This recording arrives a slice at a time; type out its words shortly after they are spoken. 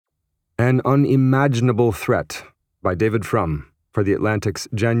An Unimaginable Threat by David Frum for The Atlantic's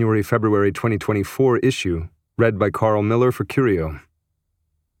January-February 2024 issue, read by Carl Miller for Curio.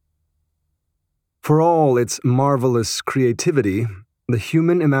 For all its marvelous creativity, the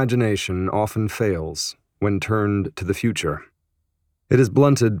human imagination often fails when turned to the future. It is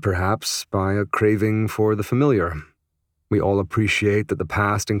blunted, perhaps, by a craving for the familiar. We all appreciate that the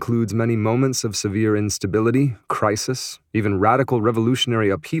past includes many moments of severe instability, crisis, even radical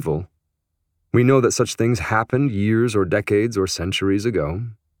revolutionary upheaval. We know that such things happened years or decades or centuries ago.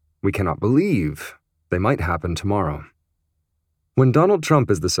 We cannot believe they might happen tomorrow. When Donald Trump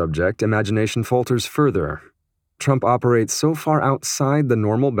is the subject, imagination falters further. Trump operates so far outside the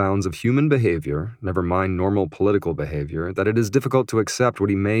normal bounds of human behavior, never mind normal political behavior, that it is difficult to accept what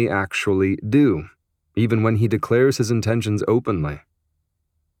he may actually do, even when he declares his intentions openly.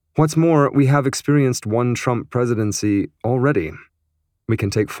 What's more, we have experienced one Trump presidency already. We can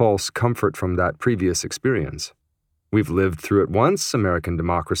take false comfort from that previous experience. We've lived through it once, American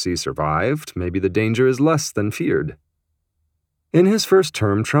democracy survived, maybe the danger is less than feared. In his first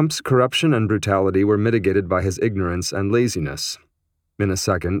term, Trump's corruption and brutality were mitigated by his ignorance and laziness. In a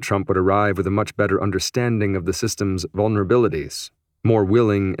second, Trump would arrive with a much better understanding of the system's vulnerabilities, more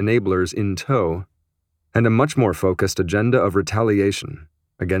willing enablers in tow, and a much more focused agenda of retaliation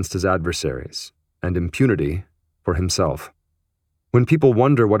against his adversaries and impunity for himself. When people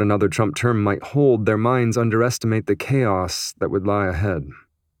wonder what another Trump term might hold, their minds underestimate the chaos that would lie ahead.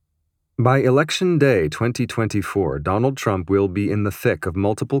 By Election Day 2024, Donald Trump will be in the thick of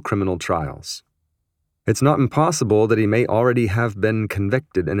multiple criminal trials. It's not impossible that he may already have been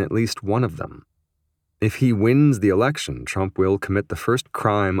convicted in at least one of them. If he wins the election, Trump will commit the first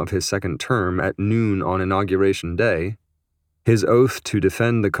crime of his second term at noon on Inauguration Day. His oath to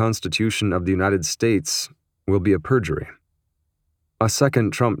defend the Constitution of the United States will be a perjury. A second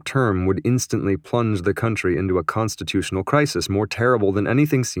Trump term would instantly plunge the country into a constitutional crisis more terrible than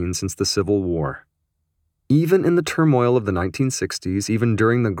anything seen since the Civil War. Even in the turmoil of the 1960s, even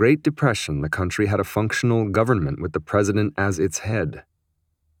during the Great Depression, the country had a functional government with the president as its head.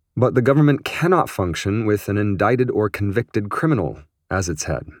 But the government cannot function with an indicted or convicted criminal as its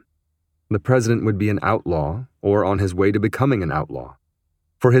head. The president would be an outlaw or on his way to becoming an outlaw.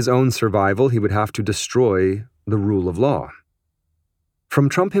 For his own survival, he would have to destroy the rule of law. From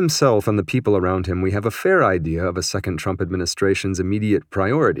Trump himself and the people around him, we have a fair idea of a second Trump administration's immediate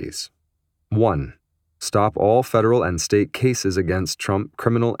priorities. 1. Stop all federal and state cases against Trump,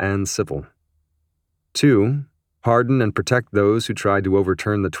 criminal and civil. 2. Pardon and protect those who tried to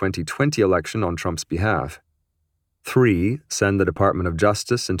overturn the 2020 election on Trump's behalf. 3. Send the Department of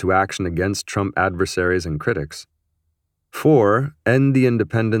Justice into action against Trump adversaries and critics. 4. End the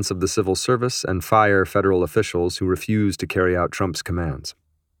independence of the civil service and fire federal officials who refuse to carry out Trump's commands.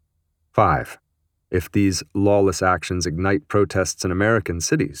 5. If these lawless actions ignite protests in American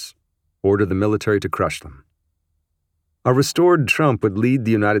cities, order the military to crush them. A restored Trump would lead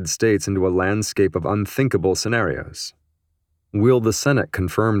the United States into a landscape of unthinkable scenarios. Will the Senate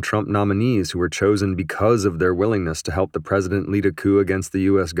confirm Trump nominees who were chosen because of their willingness to help the president lead a coup against the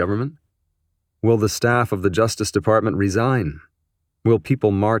U.S. government? Will the staff of the Justice Department resign? Will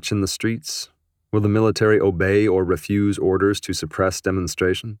people march in the streets? Will the military obey or refuse orders to suppress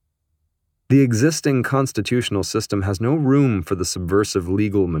demonstration? The existing constitutional system has no room for the subversive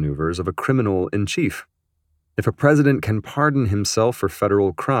legal maneuvers of a criminal in chief. If a president can pardon himself for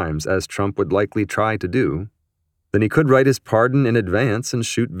federal crimes, as Trump would likely try to do, then he could write his pardon in advance and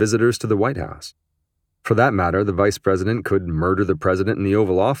shoot visitors to the White House. For that matter, the vice president could murder the president in the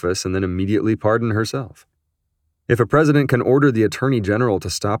Oval Office and then immediately pardon herself. If a president can order the attorney general to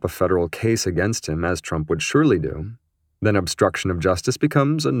stop a federal case against him, as Trump would surely do, then obstruction of justice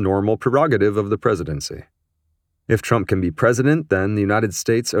becomes a normal prerogative of the presidency. If Trump can be president, then the United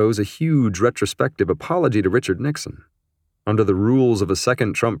States owes a huge retrospective apology to Richard Nixon. Under the rules of a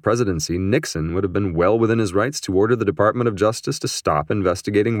second Trump presidency, Nixon would have been well within his rights to order the Department of Justice to stop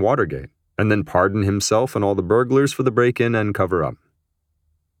investigating Watergate, and then pardon himself and all the burglars for the break-in and cover-up.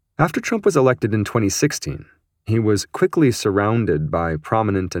 After Trump was elected in 2016, he was quickly surrounded by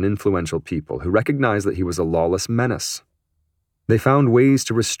prominent and influential people who recognized that he was a lawless menace. They found ways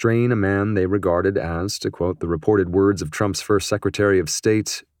to restrain a man they regarded as, to quote the reported words of Trump's first Secretary of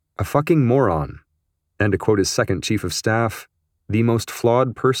State, a fucking moron, and to quote his second Chief of Staff, the most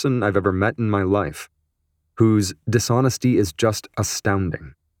flawed person I've ever met in my life, whose dishonesty is just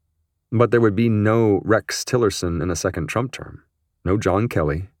astounding. But there would be no Rex Tillerson in a second Trump term, no John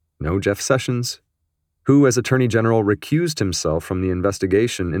Kelly, no Jeff Sessions, who as Attorney General recused himself from the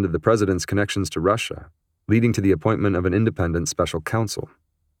investigation into the president's connections to Russia, leading to the appointment of an independent special counsel.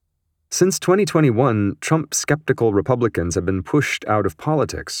 Since 2021, Trump-skeptical Republicans have been pushed out of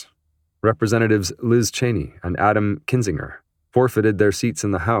politics. Representatives Liz Cheney and Adam Kinzinger forfeited their seats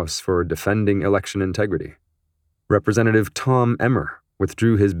in the House for defending election integrity. Representative Tom Emmer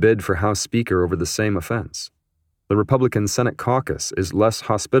withdrew his bid for House Speaker over the same offense. The Republican Senate caucus is less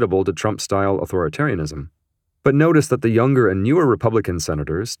hospitable to Trump-style authoritarianism. But notice that the younger and newer Republican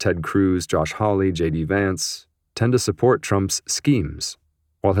senators, Ted Cruz, Josh Hawley, J.D. Vance, tend to support Trump's schemes,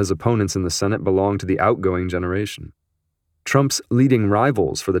 while his opponents in the Senate belong to the outgoing generation. Trump's leading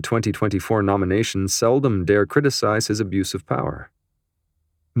rivals for the 2024 nomination seldom dare criticize his abuse of power.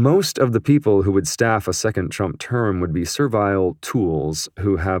 Most of the people who would staff a second Trump term would be servile tools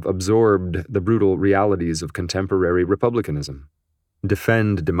who have absorbed the brutal realities of contemporary republicanism.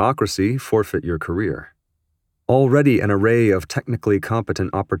 Defend democracy, forfeit your career. Already an array of technically competent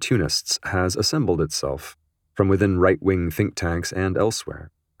opportunists has assembled itself, from within right-wing think tanks and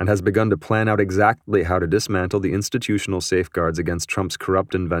elsewhere, and has begun to plan out exactly how to dismantle the institutional safeguards against Trump's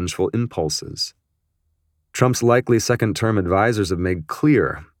corrupt and vengeful impulses. Trump's likely second-term advisors have made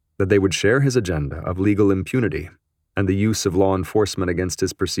clear that they would share his agenda of legal impunity and the use of law enforcement against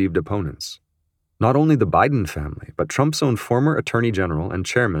his perceived opponents. Not only the Biden family, but Trump's own former Attorney General and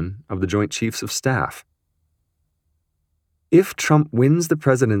Chairman of the Joint Chiefs of Staff. If Trump wins the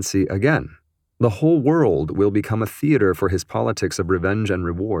presidency again, the whole world will become a theater for his politics of revenge and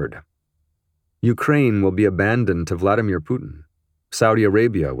reward. Ukraine will be abandoned to Vladimir Putin. Saudi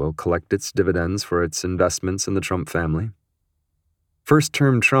Arabia will collect its dividends for its investments in the Trump family.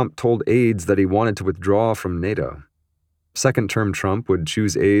 First-term Trump told aides that he wanted to withdraw from NATO. Second-term Trump would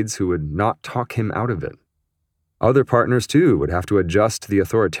choose aides who would not talk him out of it. Other partners, too, would have to adjust to the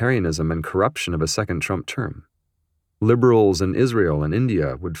authoritarianism and corruption of a second Trump term. Liberals in Israel and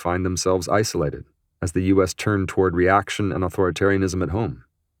India would find themselves isolated as the U.S. turned toward reaction and authoritarianism at home.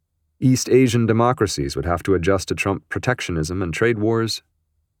 East Asian democracies would have to adjust to Trump protectionism and trade wars.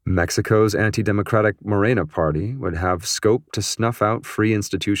 Mexico's anti-democratic Morena party would have scope to snuff out free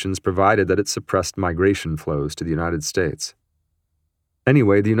institutions provided that it suppressed migration flows to the United States.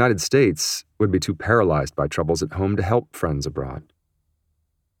 Anyway, the United States would be too paralyzed by troubles at home to help friends abroad.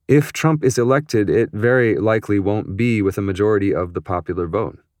 If Trump is elected, it very likely won't be with a majority of the popular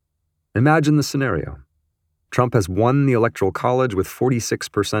vote. Imagine the scenario. Trump has won the Electoral College with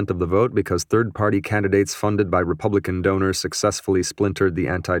 46% of the vote because third-party candidates funded by Republican donors successfully splintered the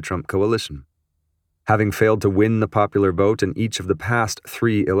anti-Trump coalition. Having failed to win the popular vote in each of the past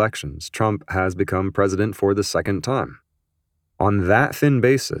 3 elections, Trump has become president for the second time. On that thin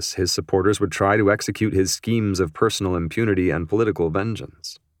basis, his supporters would try to execute his schemes of personal impunity and political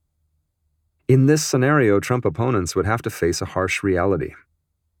vengeance. In this scenario, Trump opponents would have to face a harsh reality.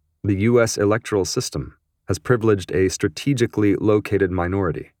 The U.S. electoral system has privileged a strategically located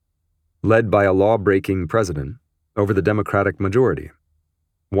minority, led by a law-breaking president, over the Democratic majority.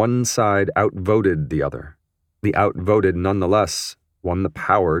 One side outvoted the other. The outvoted, nonetheless, won the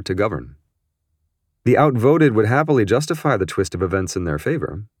power to govern. The outvoted would happily justify the twist of events in their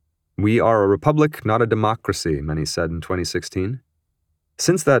favor. "We are a republic, not a democracy," many said in 2016.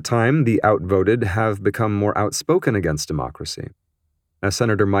 Since that time, the outvoted have become more outspoken against democracy. As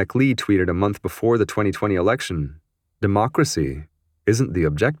Senator Mike Lee tweeted a month before the 2020 election, democracy isn't the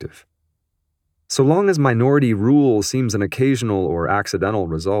objective. So long as minority rule seems an occasional or accidental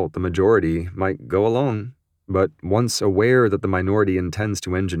result, the majority might go along. But once aware that the minority intends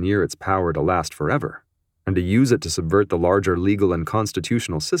to engineer its power to last forever, and to use it to subvert the larger legal and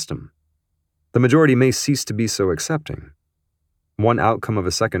constitutional system, the majority may cease to be so accepting. One outcome of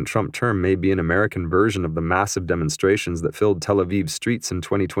a second Trump term may be an American version of the massive demonstrations that filled Tel Aviv's streets in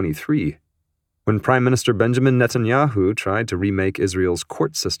 2023, when Prime Minister Benjamin Netanyahu tried to remake Israel's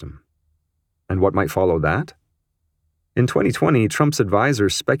court system. And what might follow that? In 2020, Trump's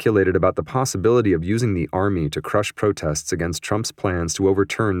advisors speculated about the possibility of using the army to crush protests against Trump's plans to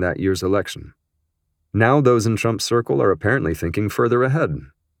overturn that year's election. Now those in Trump's circle are apparently thinking further ahead.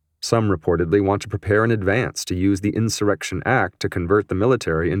 Some reportedly want to prepare in advance to use the Insurrection Act to convert the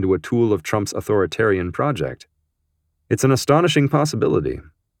military into a tool of Trump's authoritarian project. It's an astonishing possibility,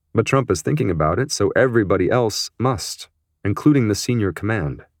 but Trump is thinking about it, so everybody else must, including the senior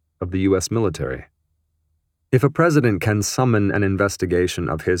command of the U.S. military. If a president can summon an investigation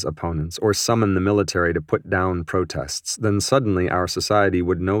of his opponents or summon the military to put down protests, then suddenly our society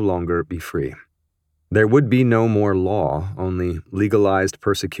would no longer be free. There would be no more law, only legalized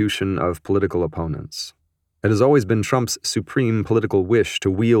persecution of political opponents. It has always been Trump's supreme political wish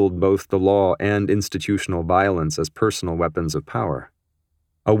to wield both the law and institutional violence as personal weapons of power,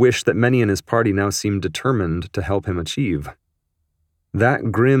 a wish that many in his party now seem determined to help him achieve.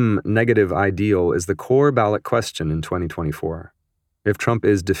 That grim negative ideal is the core ballot question in 2024. If Trump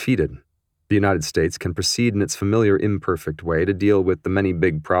is defeated, the United States can proceed in its familiar imperfect way to deal with the many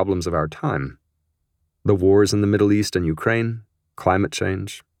big problems of our time. The wars in the Middle East and Ukraine, climate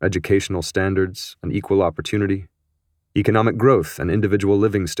change, educational standards and equal opportunity, economic growth and individual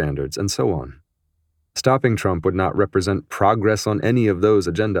living standards, and so on. Stopping Trump would not represent progress on any of those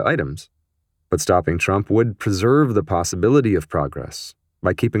agenda items, but stopping Trump would preserve the possibility of progress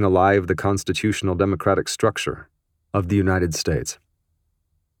by keeping alive the constitutional democratic structure of the United States.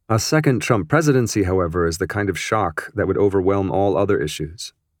 A second Trump presidency, however, is the kind of shock that would overwhelm all other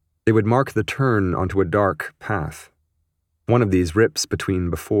issues. It would mark the turn onto a dark path. One of these rips between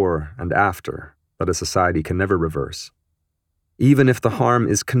before and after that a society can never reverse. Even if the harm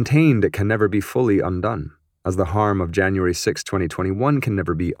is contained, it can never be fully undone, as the harm of January 6, 2021 can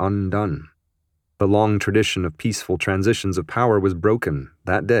never be undone. The long tradition of peaceful transitions of power was broken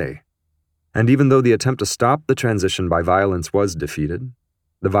that day. And even though the attempt to stop the transition by violence was defeated,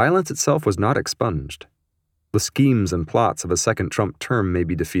 the violence itself was not expunged. The schemes and plots of a second Trump term may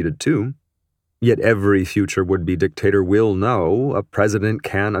be defeated too. Yet every future would-be dictator will know a president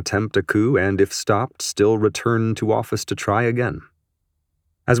can attempt a coup and, if stopped, still return to office to try again.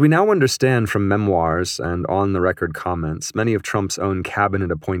 As we now understand from memoirs and on-the-record comments, many of Trump's own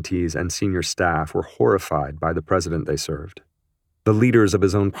cabinet appointees and senior staff were horrified by the president they served. The leaders of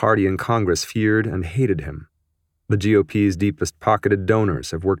his own party in Congress feared and hated him. The GOP's deepest-pocketed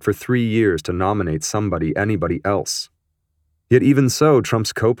donors have worked for 3 years to nominate anybody else. Yet even so,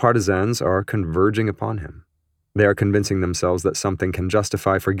 Trump's co-partisans are converging upon him. They are convincing themselves that something can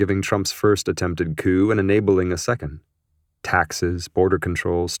justify forgiving Trump's first attempted coup and enabling a second. Taxes, border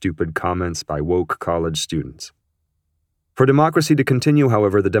control, stupid comments by woke college students. For democracy to continue,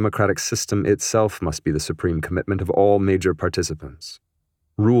 however, the democratic system itself must be the supreme commitment of all major participants.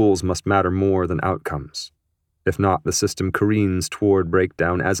 Rules must matter more than outcomes. If not, the system careens toward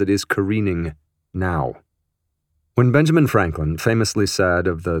breakdown as it is careening now. When Benjamin Franklin famously said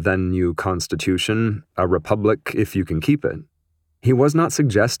of the then-new Constitution, "A republic if you can keep it," he was not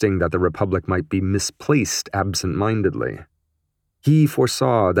suggesting that the republic might be misplaced absent-mindedly. He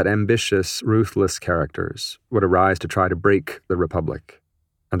foresaw that ambitious, ruthless characters would arise to try to break the republic,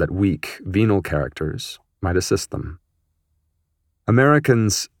 and that weak, venal characters might assist them.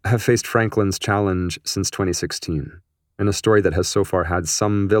 Americans have faced Franklin's challenge since 2016, in a story that has so far had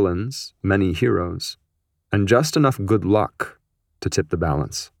some villains, many heroes, and just enough good luck to tip the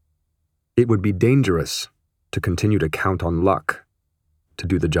balance. It would be dangerous to continue to count on luck to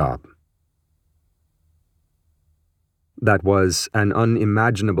do the job. That was An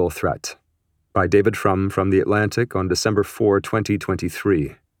Unimaginable Threat by David Frum from The Atlantic on December 4,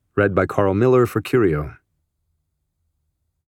 2023, read by Carl Miller for Curio.